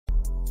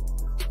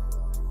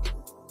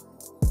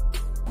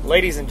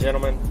Ladies and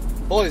gentlemen,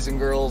 boys and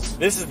girls,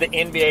 this is the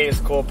NBA is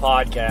Cool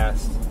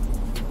podcast,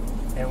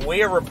 and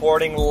we are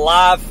reporting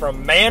live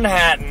from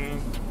Manhattan,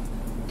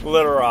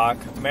 Little Rock.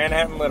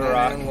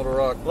 Little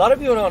Rock. A lot of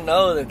people don't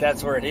know that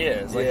that's where it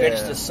is. Like, they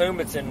just assume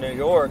it's in New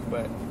York,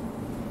 but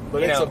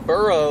it's a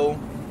borough.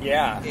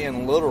 Yeah.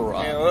 In Little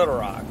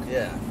Rock.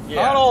 Yeah.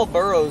 Not all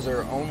boroughs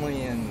are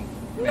only in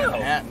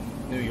Manhattan,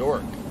 New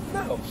York.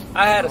 No.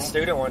 I had a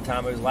student one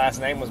time whose last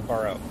name was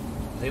Burrow.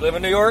 Does he live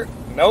in New York?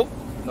 Nope.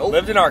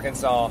 Lived in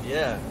Arkansas.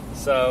 Yeah.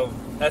 So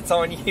that's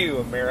on you,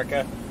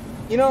 America.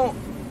 You know,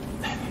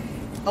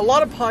 a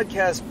lot of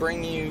podcasts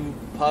bring you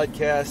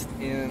podcasts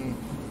in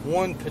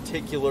one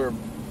particular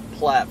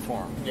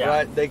platform,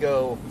 right? They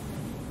go,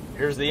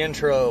 here's the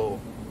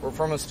intro. We're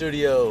from a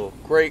studio.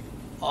 Great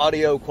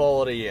audio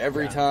quality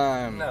every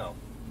time. No.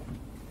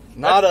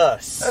 Not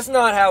us. That's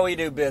not how we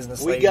do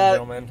business, ladies and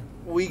gentlemen.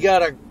 We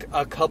got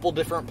a couple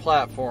different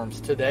platforms.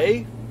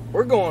 Today,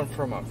 we're going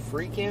from a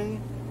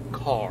freaking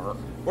car.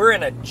 We're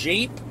in a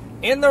Jeep,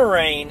 in the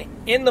rain,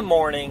 in the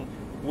morning,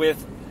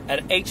 with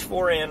an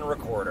H4n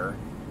recorder.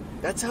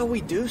 That's how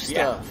we do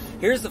stuff. Yeah.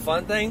 Here's the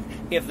fun thing.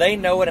 If they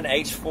know what an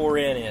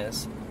H4n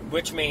is,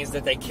 which means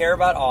that they care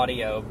about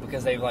audio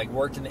because they've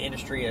worked in the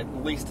industry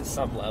at least to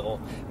some level,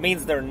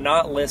 means they're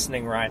not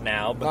listening right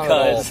now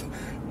because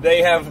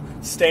they have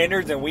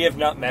standards and we have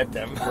not met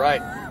them. Right.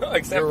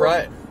 Except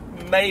for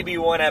maybe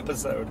one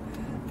episode,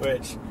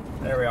 which...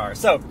 There we are.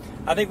 So,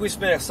 I think we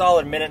spent a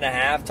solid minute and a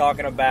half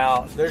talking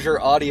about... There's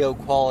your audio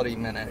quality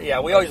minute.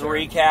 Yeah, we always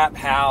recap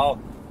how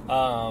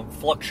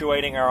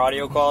fluctuating our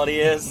audio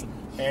quality is.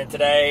 And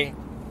today,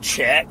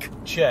 check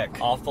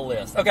off the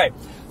list. Okay,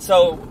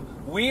 so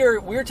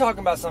we're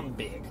talking about something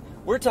big.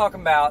 We're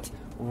talking about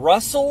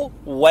Russell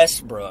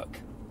Westbrook.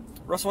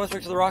 Russell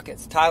Westbrook to the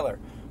Rockets. Tyler,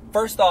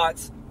 first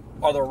thoughts,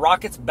 are the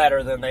Rockets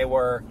better than they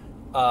were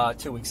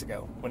 2 weeks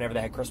ago, whenever they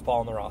had Chris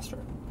Paul on the roster?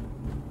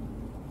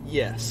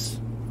 Yes.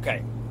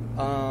 Okay.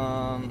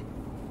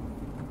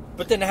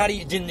 But then how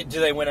do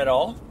they win at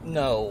all?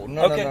 No.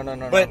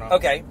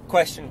 Okay,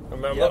 question.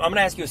 I'm going to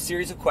ask you a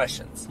series of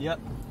questions. Yep.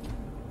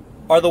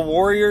 Are the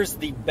Warriors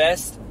the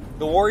best?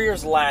 The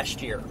Warriors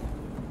last year,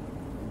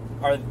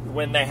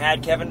 when they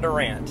had Kevin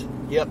Durant.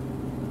 Yep.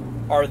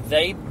 Are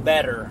they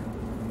better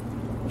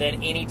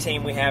than any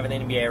team we have in the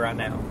NBA right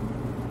now?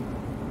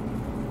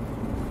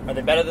 Are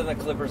they better than the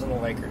Clippers and the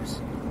Lakers?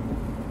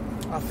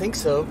 I think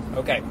so.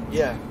 Okay.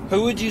 Yeah.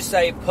 Who would you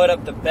say put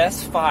up the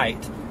best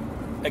fight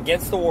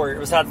against the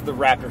Warriors, besides the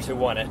Raptors who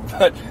won it,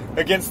 but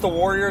against the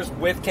Warriors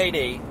with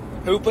KD,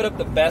 who put up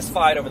the best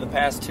fight over the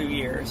past 2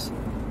 years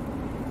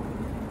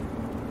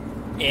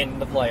in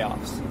the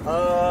playoffs?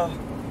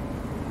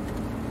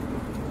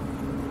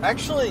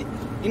 Actually,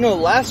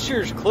 last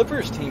year's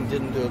Clippers team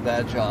didn't do a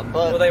bad job,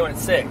 but... Well, they went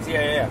 6,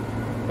 yeah.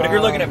 But if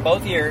you're looking at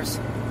both years,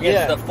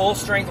 it's the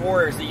full-strength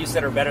Warriors that you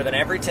said are better than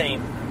every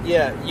team.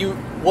 Yeah,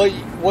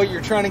 what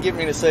you're trying to get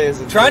me to say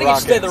is it's trying the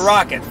to get you to say the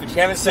Rockets, but you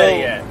haven't said it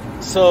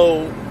yet.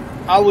 So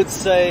I would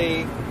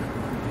say,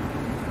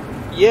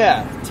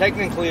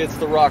 technically it's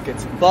the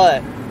Rockets,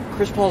 but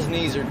Chris Paul's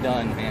knees are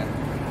done, man.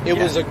 It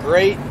was a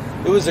great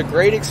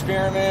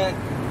experiment.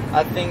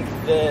 I think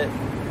that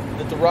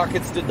the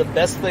Rockets did the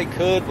best they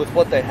could with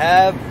what they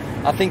have.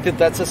 I think that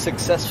that's a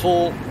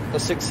successful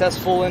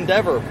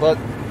endeavor, but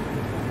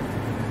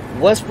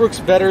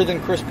Westbrook's better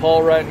than Chris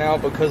Paul right now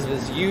because of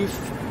his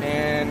youth,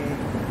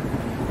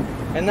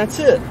 and that's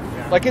it.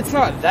 Yeah. It's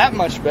not that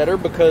much better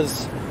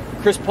because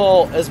Chris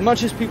Paul, as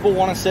much as people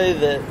want to say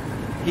that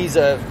he's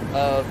a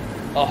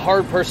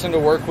hard person to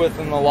work with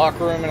in the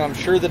locker room, and I'm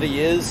sure that he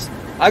is,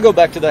 I go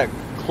back to that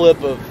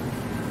clip of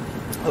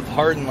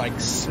Harden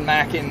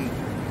smacking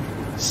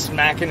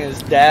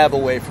his dab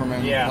away from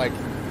him. Yeah.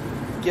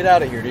 Get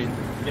out of here, dude.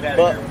 Get out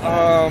of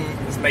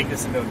here. Let's make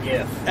this into a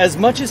GIF. As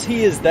much as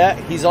he is that,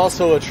 he's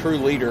also a true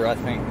leader, I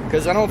think.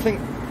 Because I don't think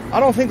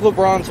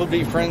LeBron's would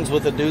be friends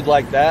with a dude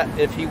like that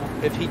if he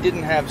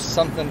didn't have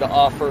something to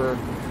offer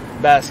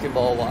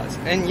basketball wise.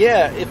 And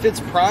if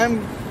it's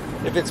prime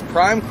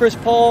Chris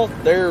Paul,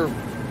 they're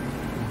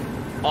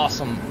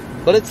awesome.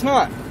 But it's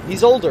not.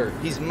 He's older.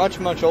 He's much,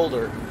 much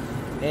older.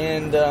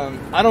 And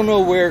I don't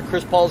know where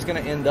Chris Paul's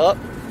going to end up,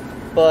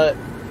 but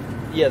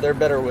they're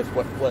better with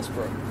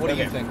Westbrook. What do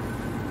you think?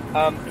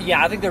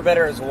 I think they're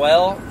better as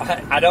well.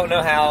 I don't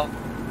know how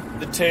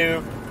the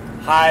two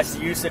highest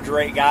usage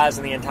rate guys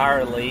in the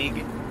entire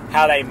league,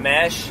 how they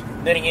mesh.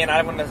 Then again, I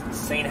haven't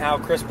seen how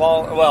Chris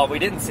Paul... Well, we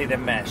didn't see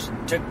them mesh.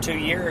 It took 2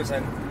 years,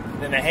 and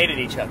then they hated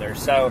each other.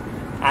 So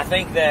I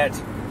think that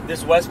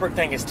this Westbrook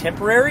thing is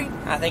temporary.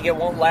 I think it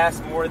won't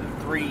last more than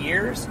 3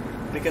 years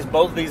because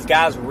both of these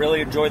guys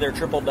really enjoy their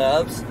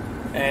triple-dubs.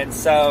 And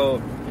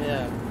so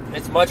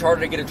it's much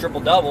harder to get a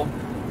triple-double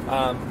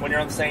when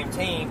you're on the same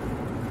team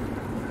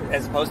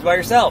as opposed to by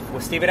yourself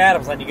with Steven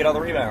Adams letting you get all the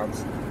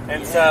rebounds.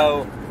 And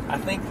so I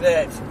think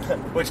that,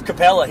 which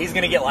Capella, he's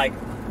going to get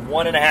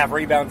 1.5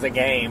 rebounds a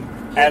game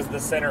as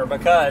the center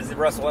because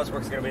Russell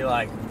Westbrook's going to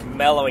be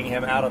mellowing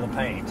him out of the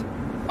paint.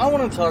 I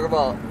want to talk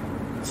about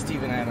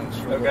Steven Adams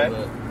for a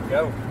little bit.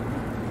 Go.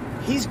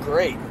 He's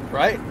great,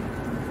 right?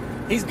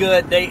 He's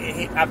good.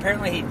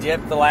 Apparently he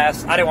dipped the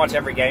last. I didn't watch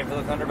every game for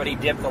the Thunder, but he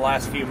dipped the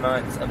last few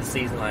months of the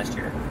season last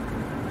year.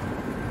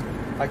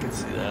 I could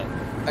see that.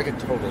 I could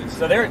totally see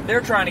So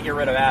they're trying to get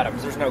rid of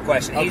Adams. There's no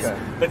question. Okay.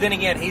 But then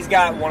again, he's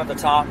got one of the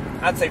top,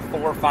 I'd say 4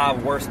 or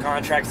 5 worst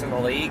contracts in the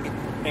league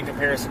in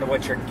comparison to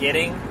what you're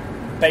getting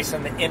based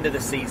on the end of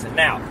the season.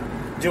 Now,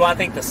 do I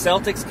think the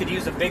Celtics could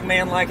use a big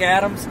man like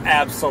Adams?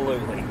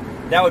 Absolutely.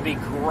 That would be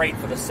great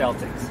for the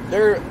Celtics.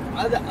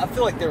 I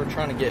feel like they were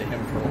trying to get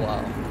him for a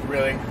while.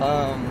 Really?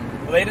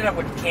 Well, they ended up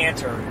with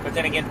Cantor, but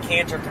then again,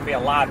 Cantor can be a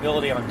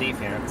liability on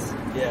defense.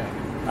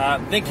 Yeah.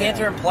 Then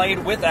Cantor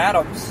played with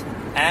Adams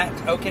at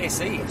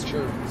OKC. That's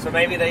true. So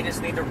maybe they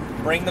just need to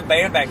bring the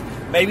band back.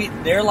 Maybe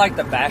they're like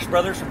the Bash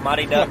Brothers from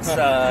Mighty Ducks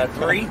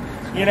 3,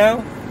 you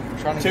know?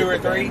 Trying to 2 get or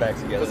the 3. band back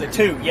together. Was it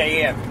 2?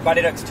 Yeah.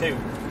 Mighty Ducks 2.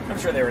 I'm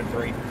sure they were in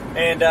 3.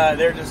 And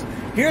they're just...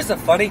 Here's the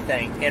funny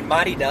thing. In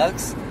Mighty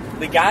Ducks,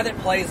 the guy that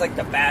plays like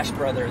the Bash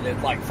Brother,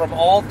 that like from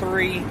all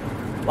three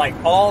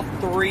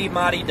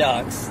Mighty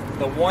Ducks,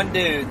 the one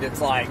dude that's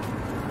like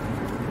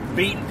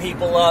beating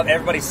people up,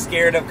 everybody's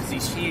scared of because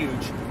he's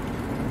huge.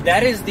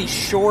 That is the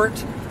short,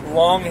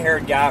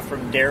 long-haired guy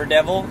from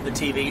Daredevil, the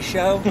TV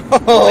show.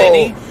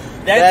 Lenny.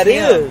 That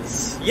him.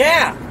 is.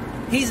 Yeah.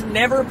 He's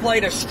never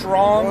played a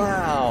strong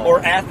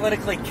or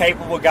athletically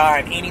capable guy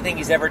in anything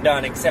he's ever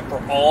done except for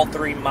all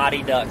 3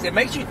 Mighty Ducks. It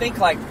makes you think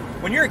like,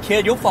 when you're a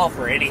kid, you'll fall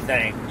for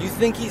anything. You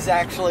think he's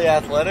actually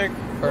athletic?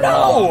 Or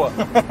no!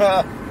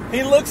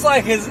 He looks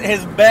like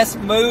his best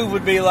move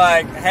would be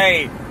like,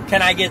 hey,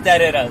 can I get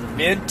that at a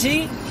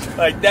venti?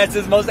 Like, that's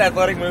his most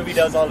athletic move he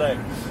does all day.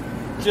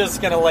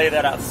 Just going to lay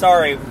that out.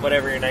 Sorry,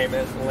 whatever your name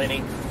is,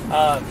 Lenny.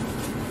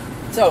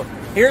 So,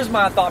 here's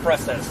my thought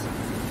process.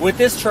 With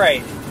this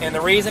trade, and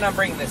the reason I'm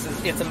bringing this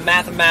is it's a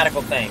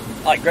mathematical thing.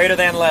 Like, greater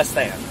than, less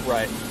than.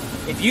 Right.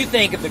 If you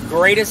think of the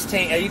greatest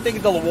team, you think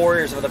of the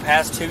Warriors over the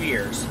past 2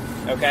 years,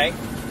 okay?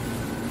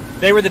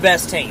 They were the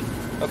best team.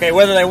 Okay,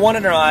 whether they won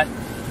it or not,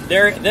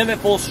 them at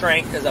full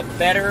strength is a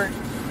better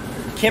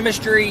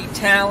chemistry,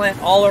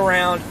 talent, all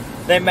around.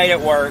 They made it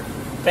work.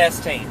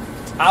 Best team.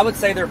 I would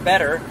say they're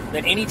better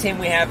than any team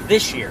we have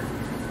this year.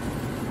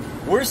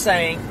 We're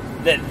saying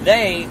that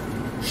they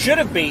should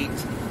have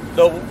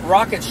the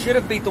Rockets should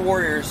have beat the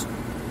Warriors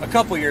a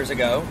couple years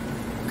ago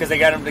because they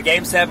got them to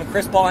Game 7.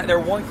 They're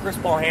one Chris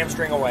Paul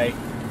hamstring away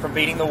from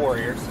beating the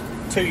Warriors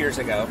 2 years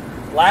ago.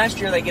 Last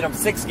year they get them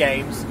 6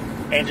 games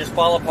and just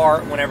fall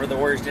apart whenever the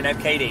Warriors didn't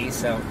have KD.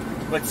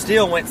 But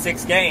still went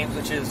 6 games,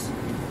 which is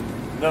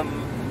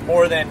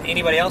more than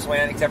anybody else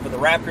went, except for the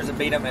Raptors that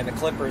beat them and the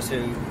Clippers,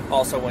 who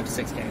also went to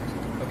 6 games.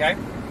 Okay?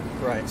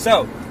 Right.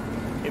 So,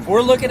 if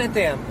we're looking at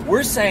them,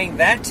 we're saying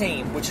that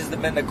team, which has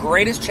been the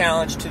greatest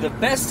challenge to the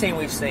best team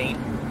we've seen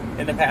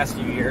in the past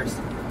few years,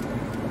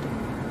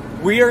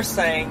 we are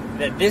saying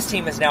that this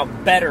team is now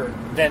better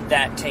than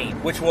that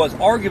team, which was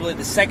arguably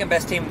the second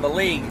best team in the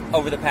league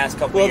over the past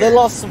couple years. Well, they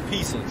lost some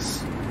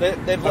pieces.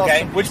 They've lost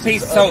some which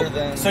pieces.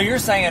 piece? So you're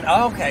saying,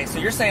 so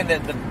you're saying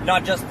that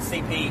not just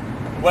CP,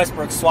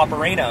 Westbrook,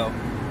 Swaparino.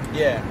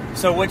 Yeah.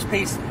 So which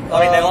piece?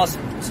 I mean, they lost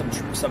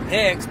some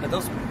picks, but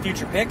those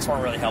future picks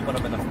weren't really helping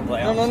them in the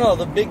playoffs. No.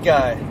 The big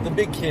guy, the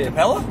big kid.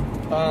 Capella?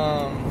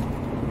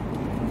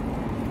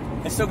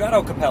 They still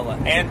got Capella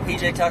and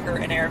PJ Tucker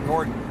and Aaron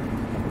Gordon.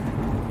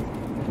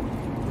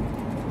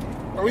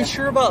 Are we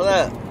sure about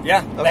that?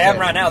 Yeah, they have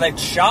them right now. They've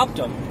chopped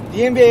them.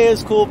 The NBA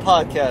is Cool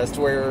podcast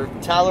where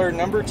Tyler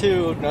number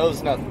 2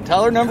 knows nothing.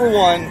 Tyler number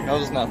 1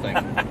 knows nothing.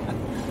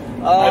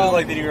 I just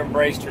like that you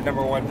embraced your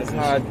number 1 position.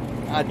 I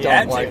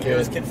don't like it. It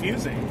was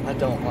confusing. I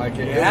don't like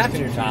it. You it have was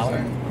to,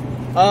 Tyler.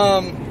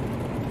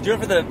 Do it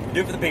for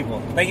the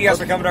people. Thank you guys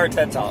for coming to our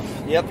TED Talk.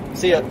 Yep.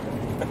 See ya.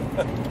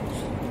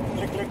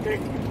 Click.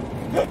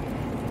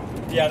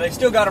 Yeah, they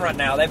still got them right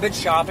now. They've been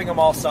shopping them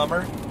all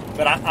summer,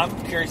 but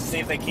I'm curious to see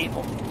if they keep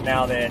them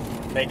now that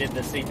they did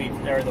the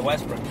CP or the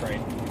Westbrook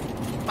trade.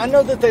 I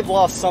know that they've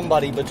lost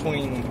somebody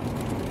between.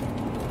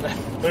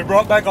 They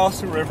brought back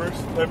Austin Rivers.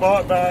 They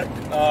brought back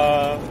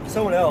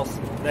someone else,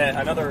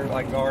 another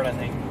guard, I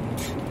think.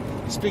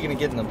 Speaking of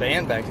getting the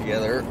band back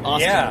together,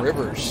 Austin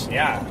Rivers.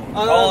 Yeah.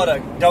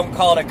 Don't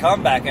call it a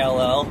comeback,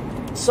 LL.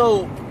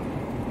 So,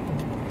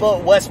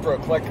 but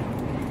Westbrook,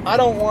 I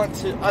don't want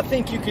to. I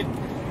think you could,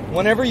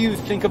 whenever you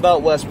think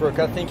about Westbrook,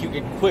 I think you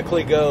could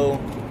quickly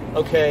go,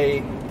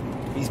 okay,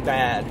 he's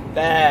bad.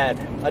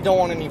 I don't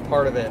want any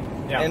part of it.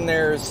 Yeah. And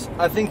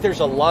I think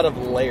there's a lot of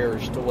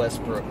layers to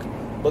Westbrook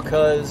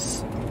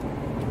because,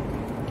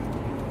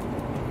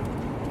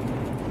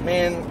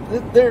 man,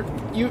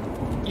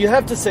 you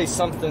have to say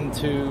something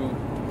to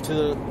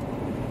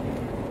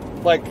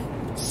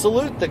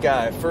salute the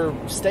guy for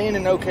staying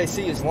in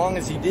OKC as long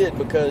as he did,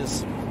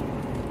 because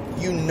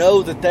you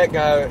know that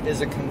guy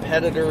is a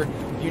competitor.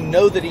 You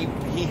know that he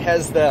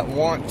has that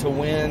want to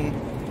win.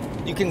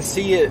 You can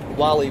see it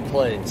while he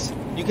plays.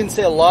 You can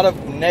say a lot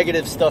of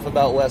negative stuff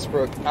about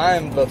Westbrook. I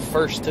am the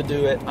first to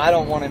do it. I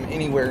don't want him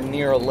anywhere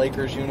near a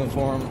Lakers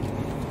uniform.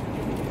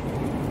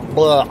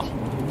 Blah.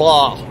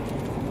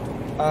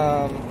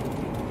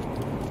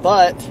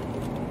 But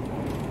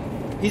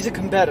he's a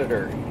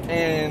competitor,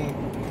 and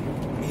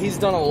he's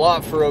done a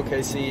lot for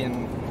OKC,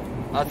 and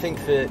I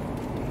think that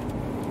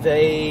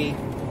they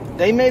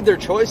made their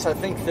choice. I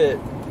think that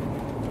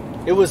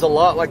it was a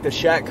lot like the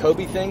Shaq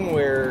Kobe thing,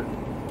 where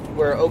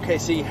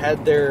OKC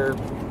had their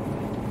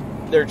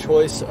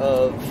choice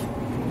of,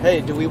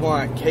 hey, do we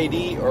want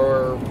KD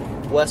or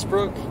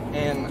Westbrook?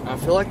 And I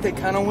feel like they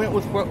kind of went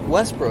with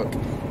Westbrook.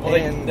 Well,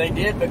 they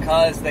did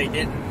because they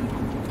didn't.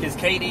 Because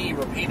KD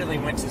repeatedly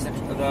went to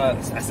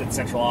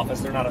central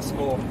office. They're not a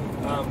school.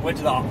 Went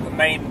to the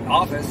main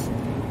office,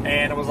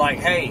 and it was like,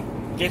 hey,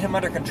 get him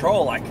under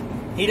control. Like,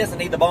 he doesn't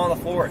need the ball in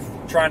the fourth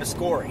trying to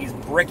score. He's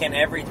bricking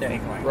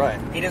everything. Like, right.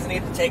 He doesn't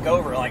need to take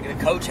over. Like,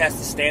 the coach has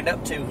to stand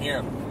up to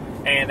him.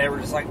 And they were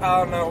just like,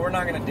 oh, no, we're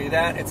not going to do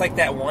that. It's like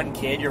that one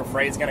kid you're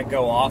afraid is going to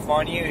go off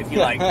on you if you,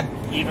 like,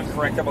 even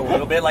correct them a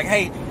little bit. Like,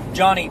 hey,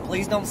 Johnny,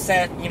 please don't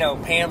set,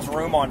 Pam's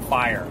room on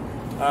fire.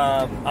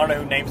 I don't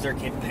know who names their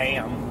kid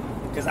Pam.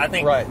 Because I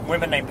think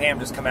women named Pam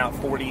just come out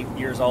 40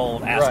 years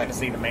old asking to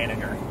see the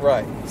manager.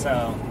 Right.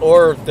 So.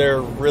 Or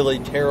they're really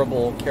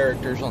terrible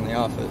characters on The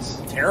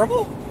Office.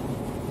 Terrible?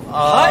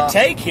 Hot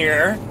take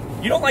here.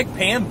 You don't like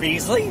Pam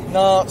Beasley?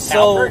 No,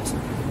 so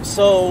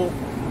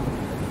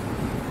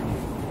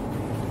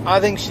I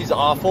think she's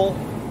awful.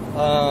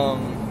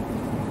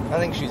 I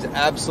think she's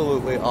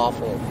absolutely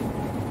awful.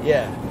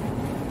 Yeah.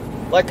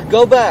 Like,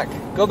 go back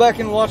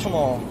and watch them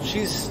all.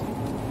 She's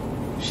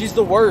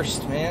the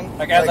worst, man.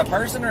 Like as a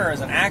person or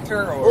as an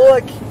actor, or well,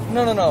 like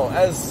no,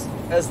 as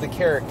the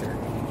character.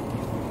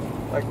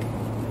 Like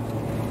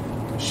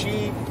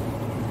she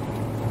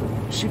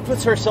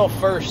puts herself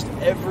first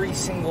every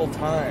single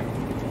time.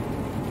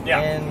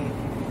 Yeah. And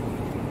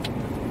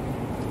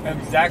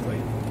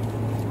exactly.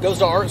 Goes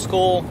to art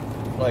school,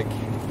 like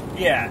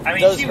yeah. I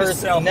mean, does she her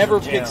was never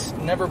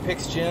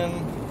picks gym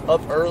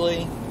up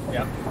early.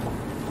 Yeah.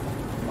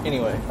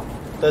 Anyway.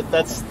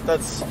 That's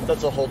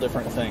a whole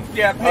different thing.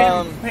 Yeah,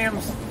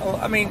 Pam's.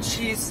 I mean,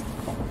 she's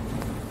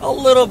a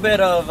little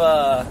bit of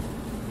a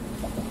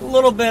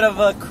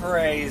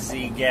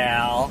crazy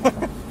gal,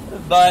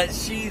 but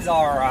she's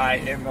all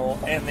right in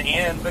the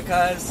end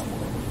because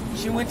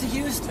she went to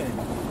Houston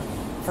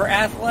for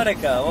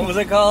Athletica. What was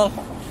it called?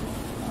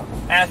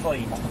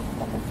 Athlete.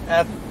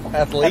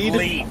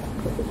 Athlete.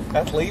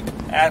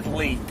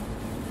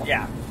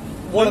 Yeah.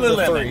 One of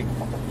the three.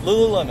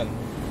 Lululemon.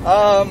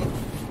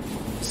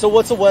 So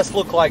what's the West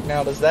look like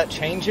now? Does that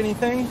change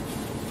anything?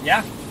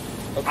 Yeah.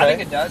 Okay. I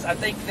think it does. I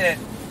think that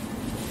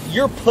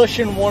you're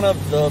pushing one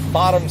of the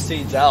bottom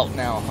seeds out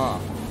now, huh?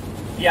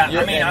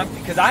 Yeah,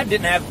 because I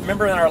didn't have.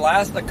 Remember in our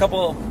a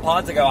couple of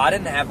pods ago, I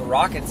didn't have the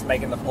Rockets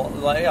making the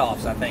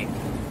playoffs. I think,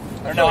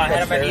 or no, I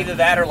had them at either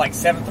that or like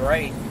 7th or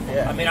 8th.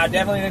 Yeah. I mean, I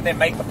definitely think they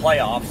make the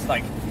playoffs.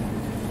 Like,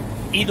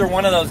 either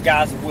one of those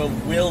guys will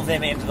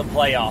them into the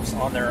playoffs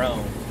on their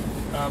own.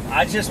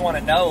 I just want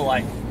to know,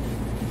 like,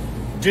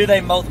 do they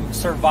both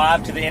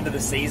survive to the end of the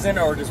season,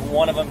 or does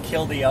one of them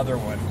kill the other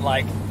one?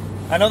 Like,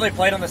 I know they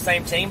played on the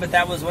same team, but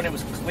that was when it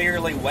was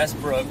clearly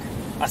Westbrook.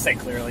 I say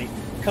clearly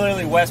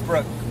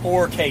Westbrook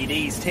or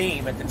KD's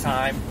team at the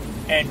time,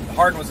 and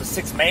Harden was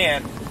a 6th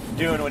man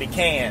doing what he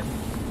can,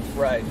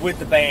 right, with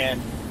the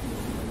band,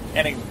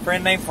 and a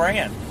friend named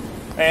Fran,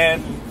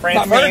 and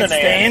Fran's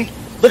Ferdinand.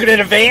 Looking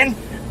at a van.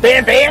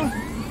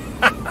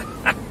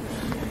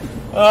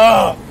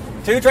 Oh.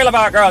 2 trailer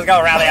park girls go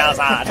around the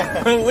outside.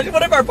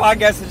 One of our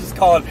podcasts is just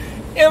called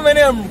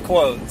Eminem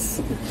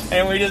quotes.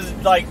 And we just,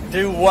 like,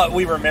 do what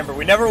we remember.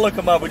 We never look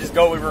them up. We just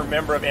go what we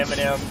remember of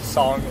Eminem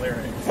song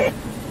lyrics.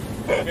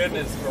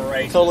 Goodness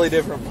gracious. Totally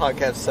different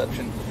podcast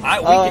section. We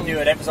can do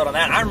an episode on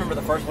that. I remember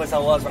the first place I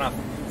was when I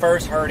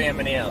first heard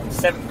Eminem.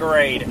 7th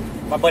grade.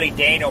 My buddy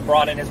Daniel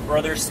brought in his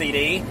brother's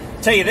CD.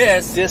 Tell you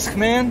this,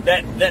 Discman?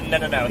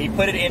 No. He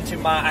put it into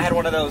I had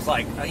one of those,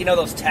 like,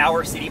 those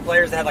tower CD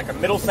players that had like a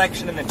middle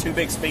section and then 2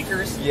 big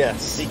speakers.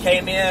 Yes. He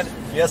came in.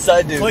 Yes,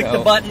 I do. Clicked the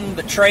button.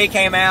 The tray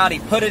came out. He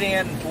put it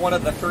in one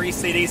of the 3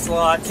 CD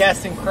slots.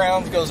 Casting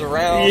Crowns goes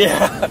around.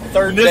 Yeah.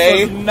 Third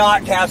day. This was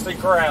not Casting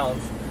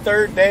Crowns.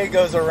 Third day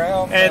goes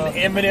around. And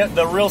Eminem,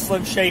 the Real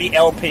Slim Shady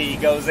LP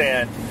goes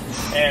in.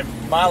 And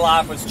my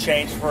life was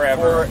changed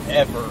forever.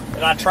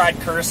 And I tried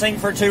cursing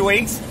for 2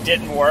 weeks.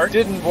 Didn't work.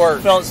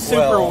 Felt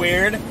super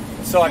weird.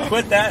 So I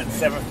quit that in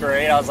 7th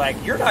grade. I was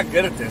like, you're not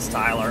good at this,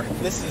 Tyler.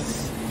 This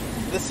is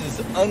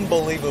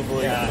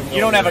unbelievably familiar. You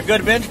don't have a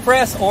good bench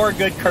press or a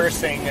good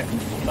cursing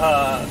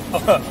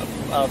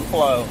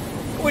flow,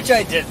 which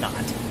I did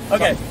not.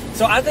 Okay,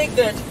 so I think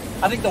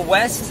the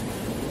West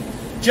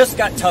just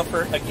got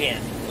tougher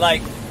again.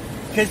 Like,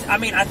 because I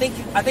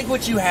think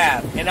what you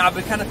have, and I've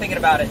been kind of thinking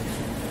about it.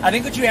 I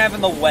think what you have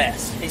in the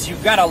West is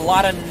you've got a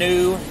lot of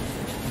new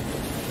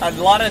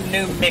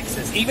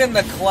mixes. Even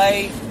the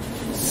Clay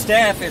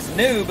Steph is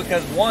new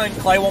because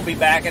Clay won't be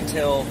back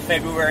until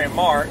February and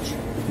March,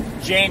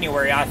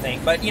 January, I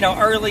think. But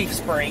early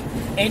spring,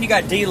 and you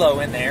got D'Lo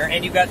in there,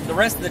 and you got the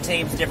rest of the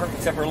team's different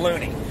except for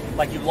Looney.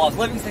 Like, you've lost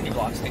Livingston, you've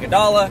lost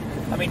Iguodala.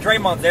 I mean,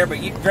 Draymond's there, but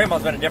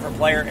Draymond's been a different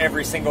player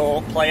every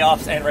single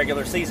playoffs and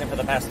regular season for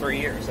the past 3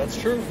 years. That's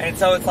true. And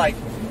so it's like,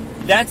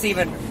 that's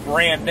even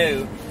brand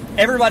new.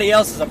 Everybody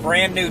else is a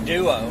brand new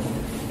duo.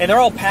 and they're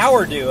all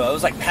power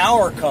duos, like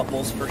power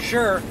couples for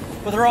sure,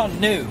 but they're all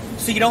new.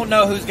 So you don't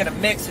know who's going to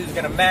mix, who's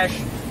going to mesh.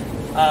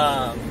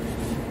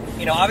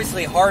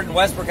 Obviously Harden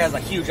Westbrook has a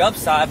huge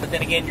upside, but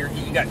then again,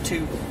 you got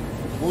two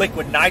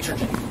liquid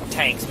nitrogen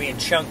tanks being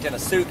chunked in a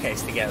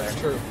suitcase together. That's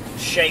true.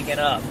 Shaken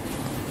up,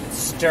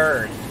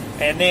 stirred.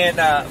 And then,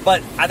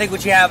 but I think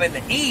what you have in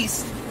the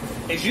East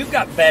is you've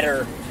got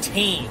better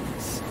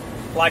teams.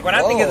 Like when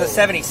I think of the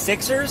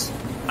 76ers,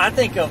 I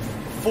think of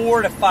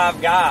 4 to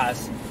 5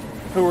 guys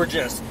who are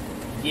just,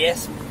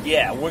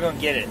 we're going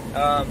to get it.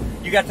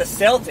 You got the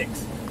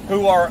Celtics,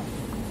 who are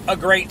a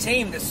great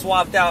team that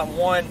swapped out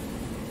one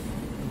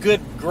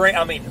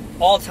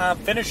all-time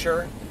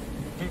finisher,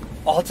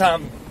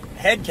 all-time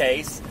head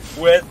case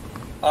with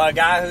a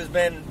guy who's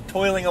been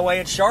toiling away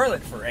in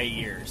Charlotte for 8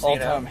 years.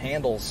 All-time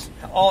handles.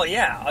 Oh,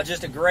 yeah.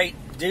 Just a great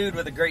dude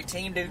with a great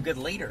team, good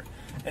leader.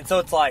 And so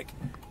it's like,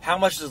 how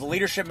much does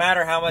leadership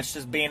matter? How much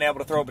does being able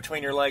to throw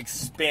between your legs,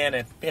 spin,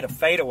 and hit a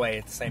fadeaway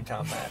at the same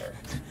time matter?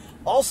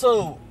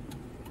 Also,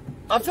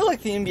 I feel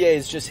like the NBA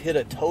has just hit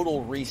a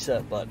total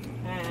reset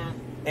button.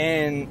 Mm-hmm.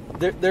 And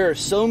there are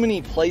so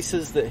many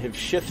places that have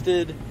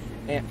shifted.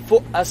 And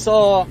I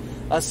saw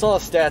a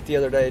stat the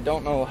other day.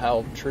 Don't know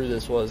how true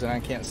this was, and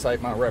I can't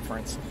cite my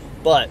reference.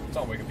 But it's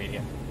on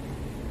Wikipedia.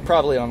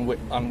 Probably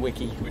on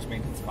Wiki. Which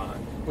means it's fine.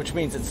 Which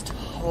means it's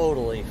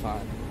totally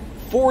fine.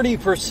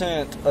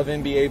 40% of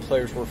NBA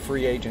players were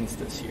free agents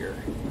this year.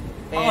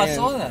 And, I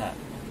saw that.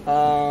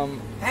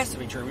 Has to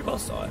be true. We both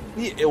saw it.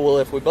 Yeah, well,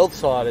 if we both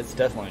saw it, it's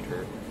definitely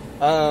true.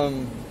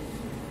 I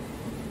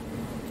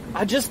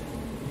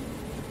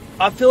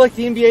feel like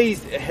the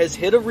NBA has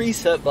hit a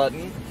reset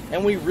button,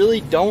 and we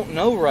really don't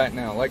know right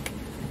now. Like,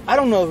 I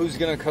don't know who's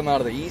going to come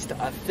out of the East.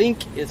 I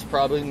think it's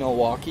probably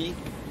Milwaukee.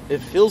 It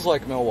feels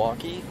like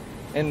Milwaukee,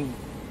 and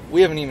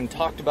we haven't even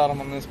talked about them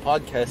on this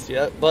podcast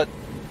yet. But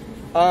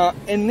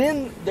and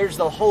then there's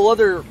the whole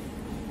other.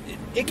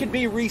 It could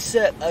be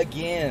reset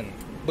again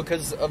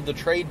because of the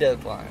trade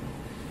deadline.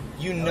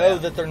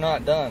 That they're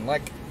not done.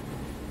 Like,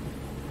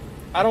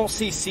 I don't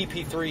see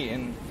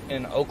CP3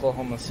 in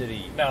Oklahoma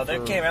City. No, they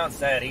came out and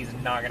said he's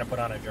not going to put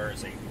on a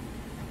jersey.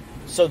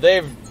 So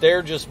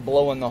they're just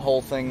blowing the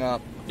whole thing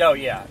up. Oh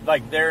yeah,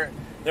 like they're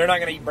not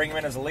going to bring him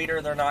in as a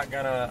leader. They're not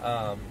going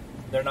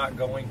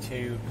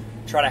to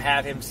try to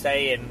have him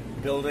stay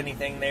and build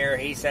anything there.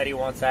 He said he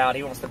wants out.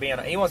 He wants to win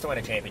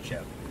a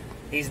championship.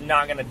 He's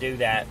not going to do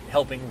that.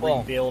 Helping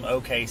rebuild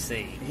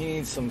OKC. He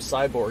needs some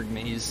cyborg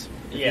knees.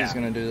 Yeah. He's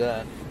going to do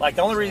that. Like,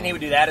 the only reason he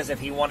would do that is if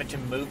he wanted to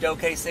move to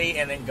OKC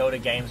and then go to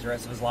games the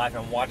rest of his life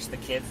and watch the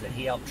kids that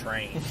he helped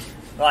train.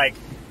 Like,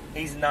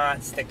 he's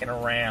not sticking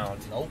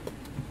around. Nope.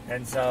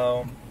 And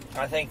so,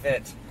 I think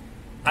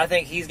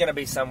he's going to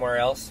be somewhere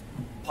else.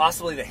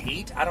 Possibly the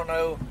Heat. I don't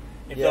know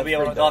if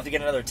they'll have to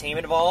get another team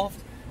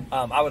involved.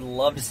 I would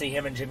love to see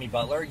him and Jimmy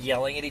Butler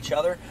yelling at each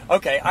other.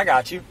 Okay, I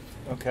got you.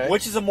 Okay.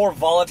 Which is a more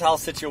volatile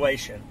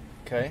situation?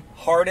 Okay.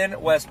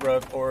 Harden,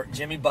 Westbrook, or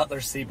Jimmy Butler,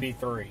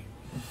 CP3?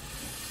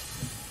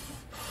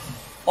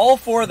 All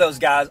 4 of those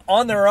guys,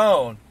 on their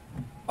own,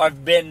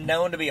 have been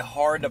known to be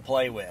hard to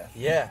play with.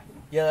 Yeah.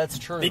 Yeah, that's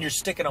true. Then you're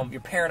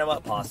pairing them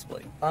up,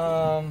 possibly.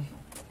 I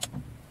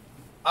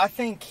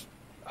think,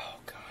 oh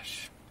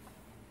gosh.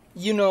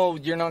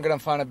 You're not going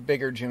to find a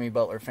bigger Jimmy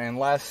Butler fan.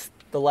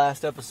 The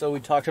last episode we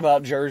talked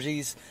about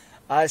jerseys,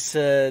 I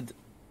said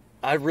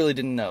I really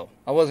didn't know.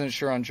 I wasn't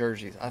sure on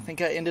jerseys. I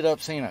think I ended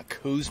up saying a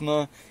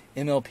Kuzma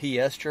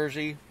MLPS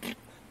jersey.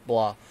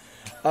 Blah.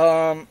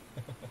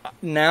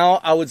 Now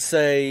I would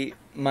say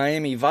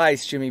Miami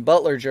Vice Jimmy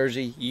Butler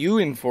jersey. You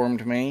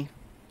informed me.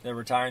 They're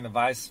retiring the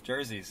Vice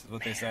jerseys, is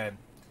what they said.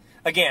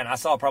 Again, I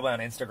saw it probably on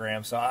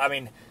Instagram, so I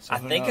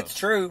think it's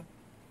true.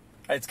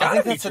 It's got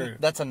to be true.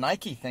 That's a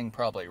Nike thing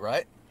probably,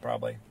 right?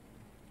 Probably.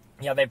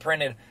 Yeah, they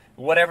printed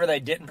whatever they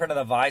didn't print of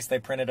the Vice, they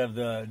printed of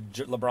the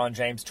LeBron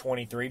James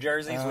 23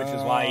 jerseys, which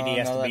is why AD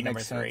has to be number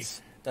 3.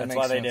 That's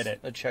why they did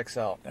it. That checks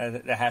out.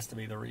 That has to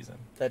be the reason.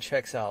 That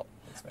checks out.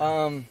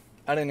 I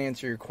didn't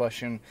answer your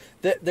question.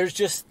 There's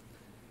just...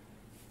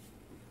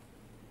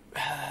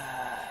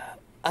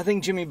 I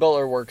think Jimmy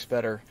Butler works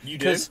better. You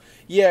do?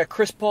 Yeah,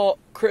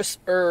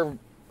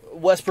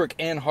 Westbrook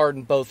and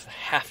Harden both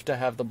have to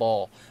have the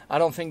ball. I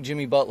don't think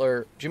Jimmy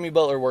Butler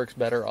works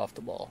better off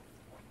the ball.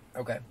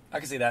 Okay, I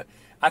can see that.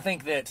 I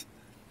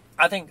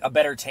think a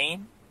better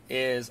team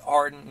is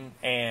Harden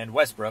and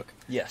Westbrook.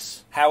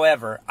 Yes.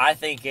 However, I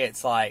think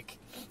it's have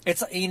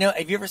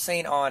you ever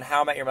seen on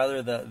How I Met Your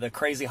Mother the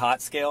crazy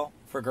hot scale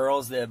for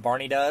girls that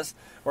Barney does,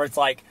 where it's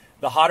like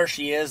the hotter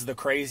she is, the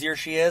crazier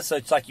she is. So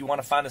it's like you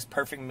want to find this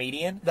perfect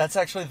median. That's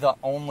actually the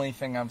only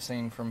thing I've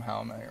seen from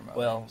How I Met Your Mother.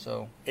 Well,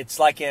 so it's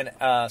like in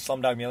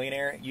Slumdog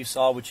Millionaire. You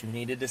saw what you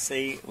needed to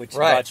see, which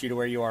brought you to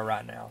where you are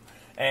right now.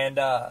 And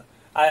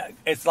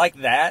it's like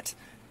that.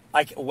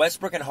 Like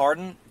Westbrook and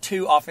Harden,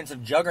 2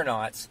 offensive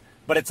juggernauts,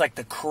 but it's like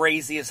the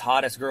craziest,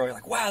 hottest girl. You're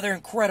like, wow, they're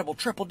incredible,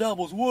 triple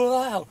doubles,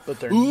 wow. But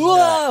they're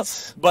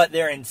nuts. But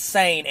they're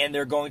insane, and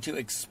they're going to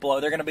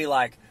explode. They're going to be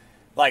like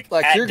Like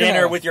at you're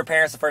dinner gonna, with your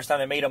parents the first time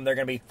they meet them, they're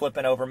going to be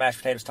flipping over mashed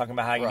potatoes talking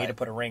about how you Right. need to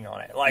put a ring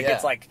on it. Like, Yeah.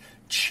 it's like,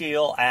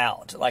 chill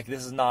out. Like,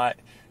 this is not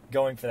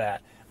going for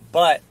that.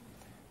 But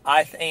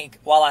I think,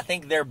 while I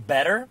think they're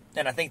better,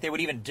 and I think they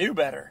would even do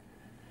better,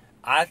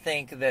 I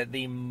think that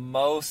the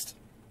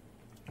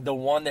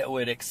one that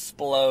would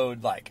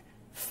explode, like,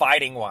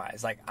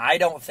 fighting-wise, like, I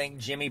don't think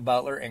Jimmy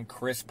Butler and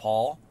Chris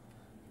Paul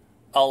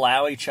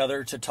allow each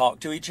other to talk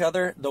to each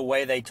other the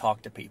way they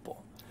talk to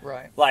people.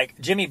 Right.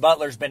 Like, Jimmy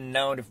Butler's been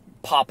known to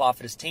pop off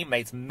at his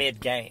teammates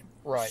mid-game.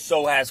 Right.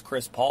 So has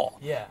Chris Paul.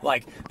 Yeah.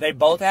 Like, they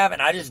both have,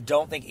 and I just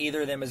don't think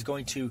either of them is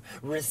going to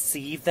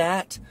receive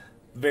that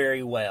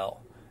very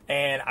well.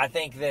 And I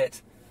think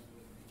that,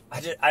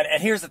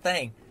 and here's the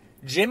thing.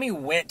 Jimmy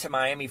went to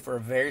Miami for a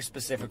very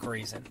specific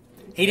reason.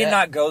 He did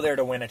not go there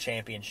to win a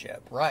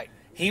championship. Right.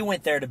 He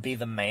went there to be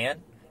the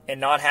man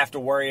and not have to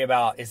worry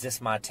about, is this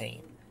my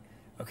team?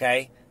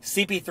 Okay?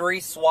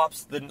 CP3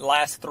 swaps the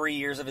last 3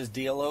 years of his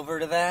deal over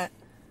to that.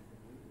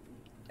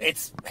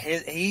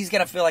 He's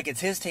going to feel like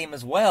it's his team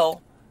as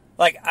well.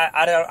 Like,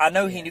 I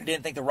know he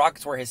didn't think the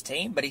Rockets were his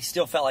team, but he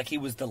still felt like he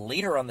was the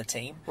leader on the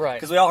team. Right.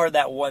 Because we all heard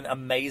that one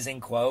amazing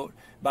quote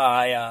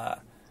by,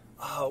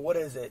 what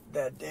is it?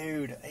 That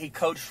dude, he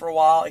coached for a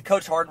while. He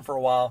coached Harden for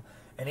a while,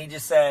 and he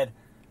said,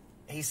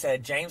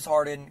 James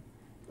Harden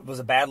was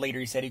a bad leader.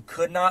 He said he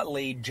could not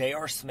lead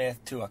J.R. Smith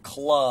to a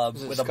club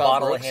with a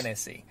bottle Brooks? of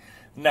Hennessy.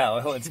 No,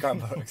 it wasn't Scott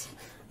Brooks.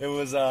 It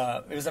was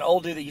an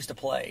old dude that used to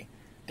play.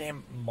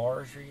 Dan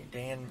Marley.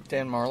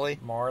 Bob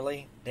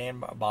Marley.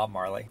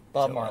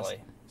 Bob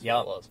Marley.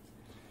 Yep.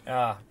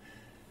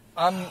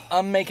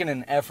 I'm making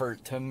an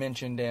effort to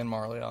mention Dan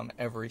Marley on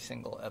every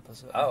single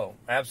episode. Oh,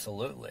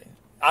 absolutely.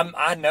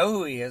 I know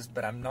who he is,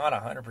 but I'm not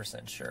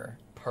 100% sure.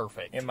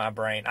 Perfect. In my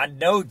brain. I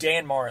know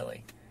Dan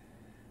Marley.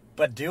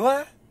 But do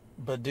I?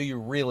 But do you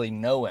really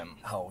know him?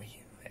 Oh,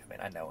 yeah, I mean,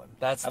 I know him.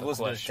 I've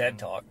listened to his TED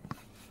Talk.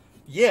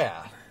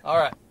 Yeah. All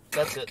right.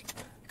 That's it.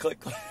 Click.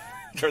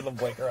 Turn the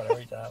blinker on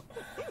every time.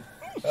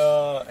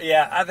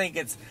 Yeah, I think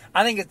it's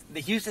the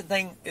Houston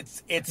thing.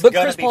 It's but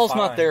gonna Chris be Paul's fine.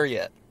 not there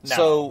yet. No,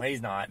 so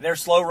he's not. They're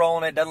slow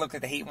rolling it. Doesn't look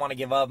like the Heat want to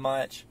give up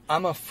much.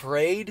 I'm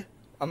afraid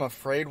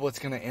what's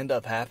going to end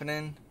up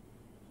happening.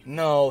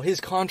 No, his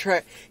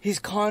contract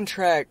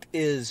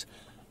is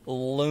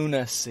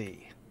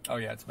lunacy. Oh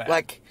yeah, it's bad.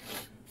 Like,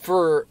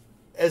 for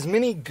as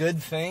many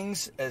good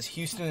things as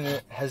Houston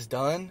has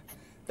done,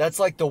 that's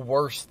like the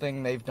worst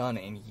thing they've done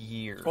in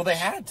years. Well, they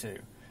had to.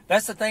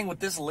 That's the thing with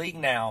this league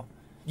now.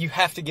 You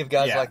have to give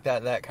guys like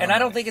that kind And of I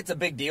don't money. think it's a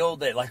big deal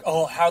that, like,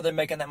 oh, how are they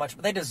making that much?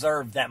 But they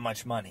deserve that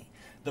much money.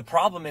 The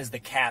problem is the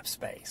cap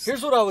space.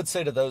 Here's what I would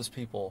say to those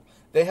people.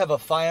 They have a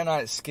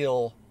finite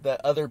skill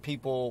that other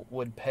people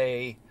would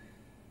pay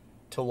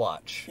to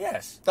watch.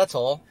 Yes. That's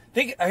all.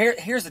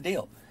 Here's the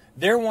deal.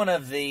 They're one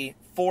of the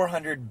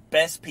 400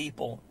 best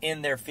people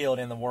in their field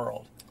in the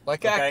world.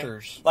 Like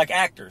actors. Like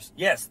actors.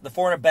 Yes, the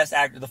 400 best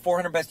actors, the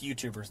 400 best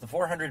YouTubers, the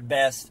 400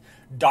 best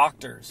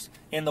doctors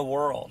in the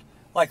world.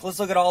 Like, let's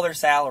look at all their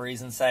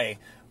salaries and say,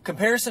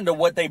 comparison to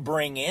what they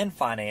bring in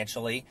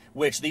financially,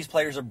 which these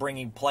players are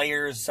bringing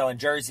players, selling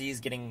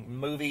jerseys, getting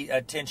TV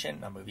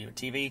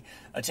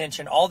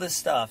attention, all this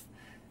stuff.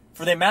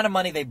 For the amount of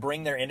money they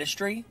bring their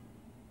industry,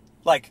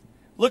 like,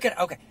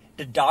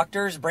 did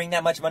doctors bring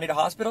that much money to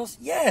hospitals?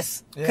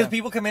 Yes, because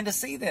people come in to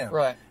see them.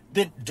 Right.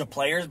 Do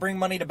players bring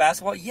money to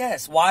basketball?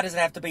 Yes. Why does it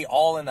have to be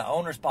all in the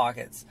owner's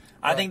pockets?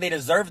 I think they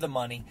deserve the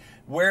money.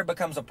 Where it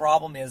becomes a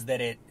problem is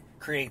that it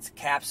creates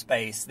cap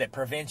space that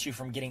prevents you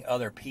from getting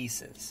other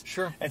pieces.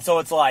 Sure. And so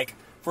it's like,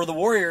 for the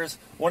Warriors,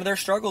 one of their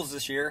struggles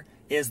this year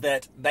is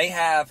that they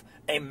have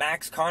a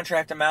max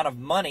contract amount of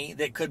money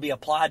that could be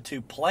applied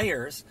to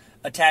players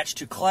attached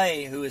to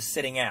Clay, who is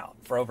sitting out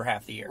for over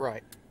half the year.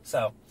 Right.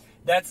 So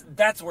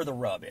that's where the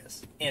rub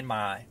is, in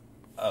my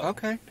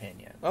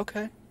opinion.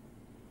 Okay.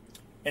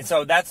 And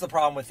so that's the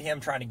problem with him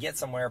trying to get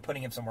somewhere,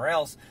 putting him somewhere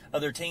else.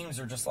 Other teams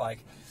are just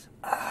like,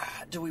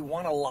 do we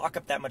want to lock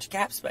up that much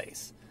cap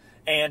space?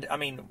 And, I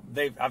mean,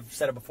 I've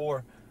said it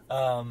before,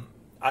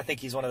 I think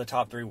he's one of the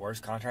top 3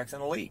 worst contracts in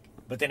the league.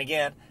 But then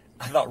again,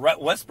 I thought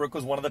Westbrook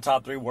was one of the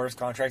top 3 worst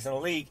contracts in the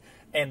league,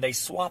 and they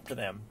swapped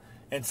them.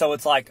 And so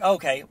it's like,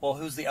 okay, well,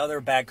 who's the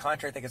other bad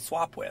contract they could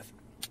swap with?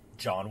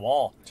 John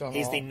Wall.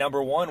 He's the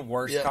number 1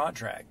 worst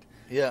contract.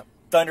 Yeah.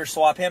 Thunder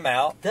swap him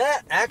out.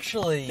 That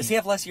actually... Does he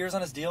have less years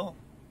on his deal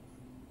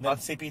than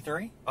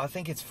CP3? I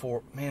think it's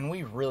 4... Man,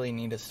 we really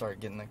need to start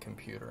getting the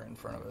computer in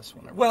front of us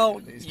whenever Well,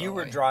 we do these, you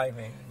were we?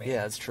 driving. Man.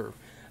 Yeah, it's true.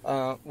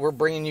 We're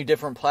bringing you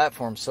different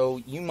platforms,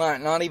 so you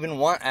might not even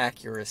want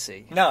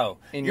accuracy. No,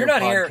 you're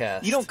not podcast. here.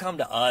 You don't come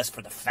to us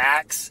for the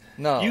facts.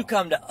 No, you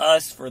come to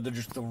us for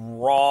just the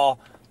raw,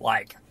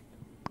 like,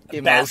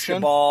 emotion?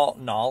 Basketball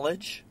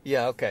knowledge.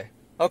 Yeah. Okay.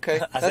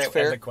 That's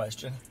fair. As a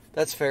question.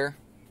 That's fair.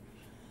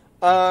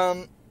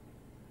 What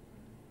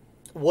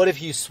if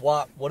you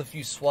swap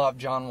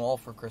John Wall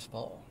for Chris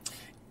Paul?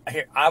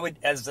 Here,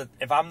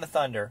 if I'm the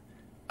Thunder,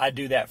 I'd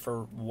do that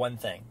for one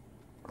thing.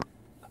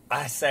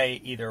 I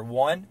say either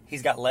one,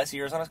 he's got less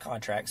years on his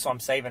contract, so I'm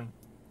saving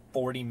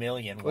 $40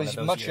 million. Well, he's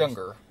much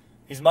younger.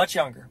 He's much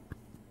younger.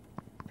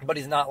 but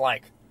he's not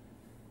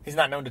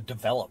known to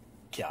develop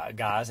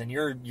guys, and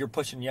you're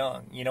pushing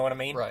young. You know what I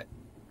mean? Right.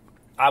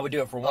 I would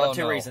do it for one of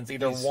two no. reasons.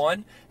 Either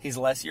one, he's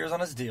less years on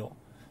his deal,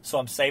 so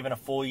I'm saving a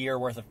full year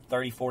worth of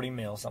 30, 40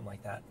 mil, something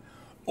like that.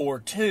 Or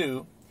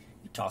two,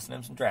 you're tossing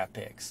him some draft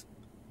picks.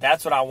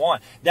 That's what I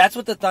want. That's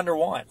what the Thunder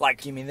want.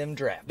 Like, give me them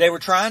draft. They were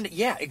trying to,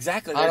 yeah,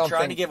 exactly. They're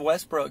trying to give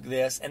Westbrook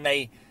this, and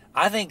I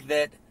think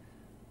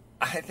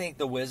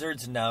the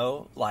Wizards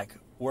know, like,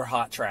 we're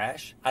hot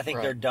trash. I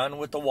think they're done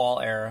with the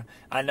Wall era.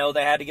 I know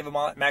they had to give him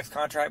a max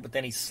contract, but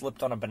then he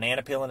slipped on a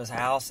banana peel in his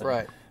house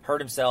and hurt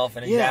himself,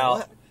 and he's out.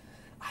 What?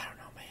 I don't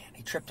know, man.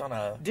 He tripped on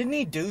a... Didn't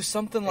he do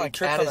something like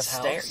tripped at on his a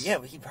stair? house?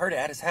 Yeah, he heard it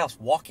at his house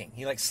walking.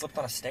 He, like, slipped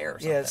on a stair or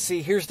something. Yeah,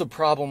 see, here's the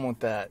problem with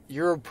that.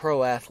 You're a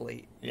pro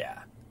athlete. Yeah.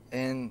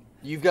 And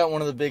you've got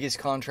one of the biggest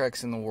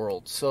contracts in the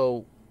world,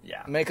 so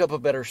make up a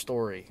better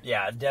story.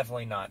 Yeah,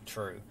 definitely not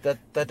true. That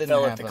didn't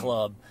Fell happen. at the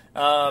club.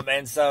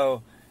 And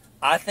so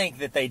I think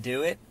that they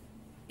do it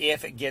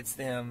if it gets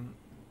them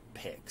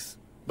picks.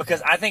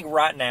 Because I think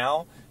right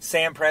now,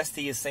 Sam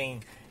Presti is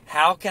saying,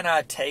 how can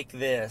I take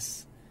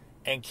this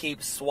and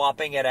keep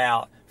swapping it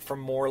out for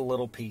more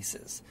little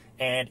pieces?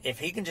 And if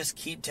he can just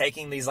keep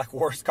taking these like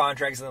worst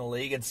contracts in the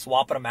league and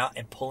swapping them out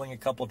and pulling a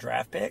couple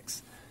draft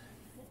picks,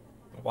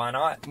 why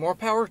not? More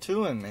power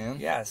to him, man.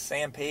 Yeah,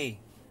 Sammy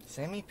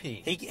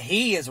P.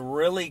 He is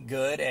really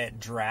good at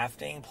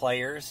drafting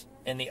players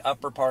in the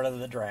upper part of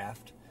the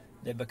draft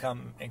that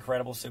become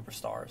incredible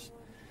superstars.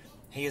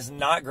 He is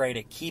not great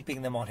at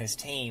keeping them on his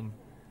team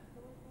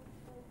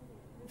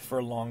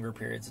for longer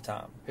periods of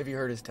time. Have you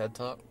heard his TED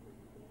Talk?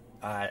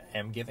 I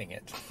am giving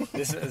it.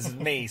 This is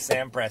me,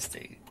 Sam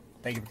Presti.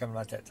 Thank you for coming to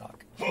my TED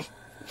Talk.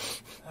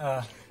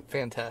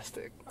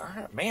 Fantastic. All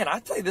right, man,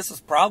 I'd say this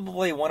is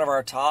probably one of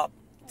our top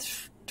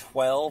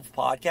 12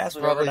 podcasts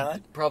we've ever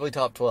done. Probably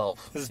top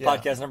 12. This is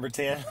podcast number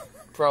 10.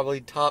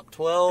 Probably top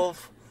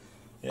 12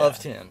 of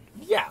 10.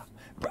 Yeah.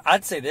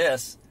 I'd say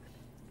this.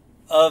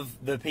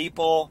 Of the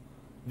people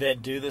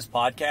that do this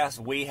podcast,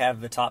 we have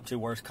the top 2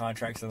 worst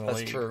contracts in the league.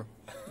 That's true.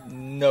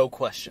 No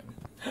question.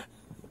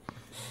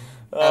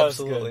 Oh,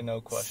 absolutely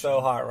no question.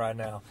 So hot right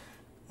now.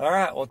 All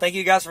right. Well, thank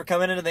you guys for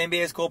coming into the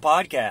NBA School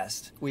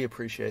podcast. We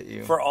appreciate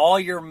you. For all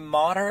your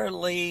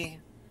moderately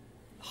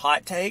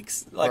hot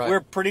takes, like we're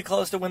pretty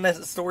close to when the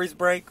stories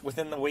break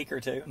within the week or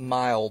two.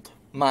 Mild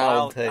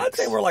takes. I'd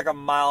say we're like a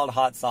mild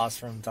hot sauce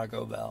from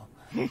Taco Bell.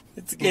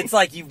 It's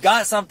like you've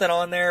got something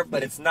on there,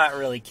 but it's not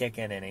really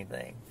kicking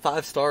anything.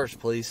 5 stars,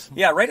 please.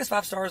 Yeah, rate us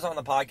 5 stars on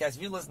the podcast.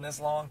 If you listen this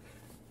long,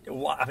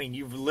 I mean,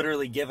 you've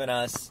literally given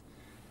us,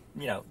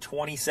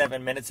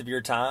 27 minutes of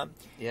your time.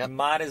 Yep. You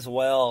might as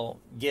well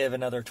give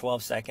another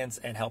 12 seconds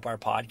and help our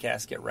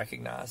podcast get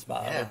recognized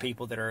by other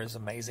people that are as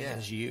amazing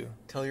as you.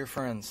 Tell your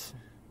friends.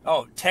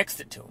 Oh,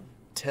 text it to them.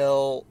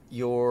 Tell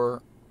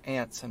your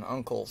aunts and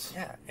uncles.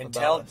 Yeah, and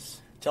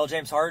us. Tell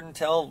James Harden,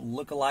 tell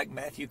lookalike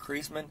Matthew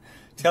Kreisman,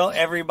 tell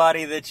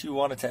everybody that you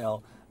want to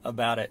tell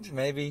about it.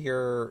 Maybe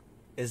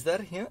is that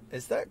him?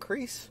 Is that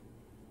Kreis?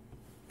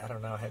 I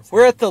don't know.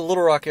 We're at the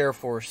Little Rock Air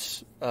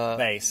Force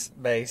base.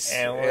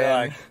 And we're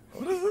like,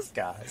 what is this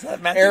guy? Is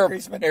that Matthew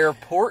Kreisman?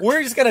 Airport.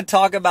 We're just going to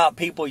talk about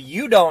people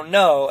you don't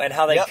know and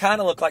how they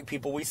kind of look like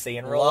people we see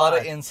in real life. A lot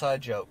of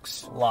inside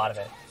jokes. A lot of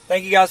it.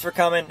 Thank you guys for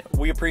coming.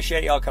 We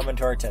appreciate y'all coming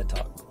to our TED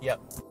Talk.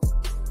 Yep.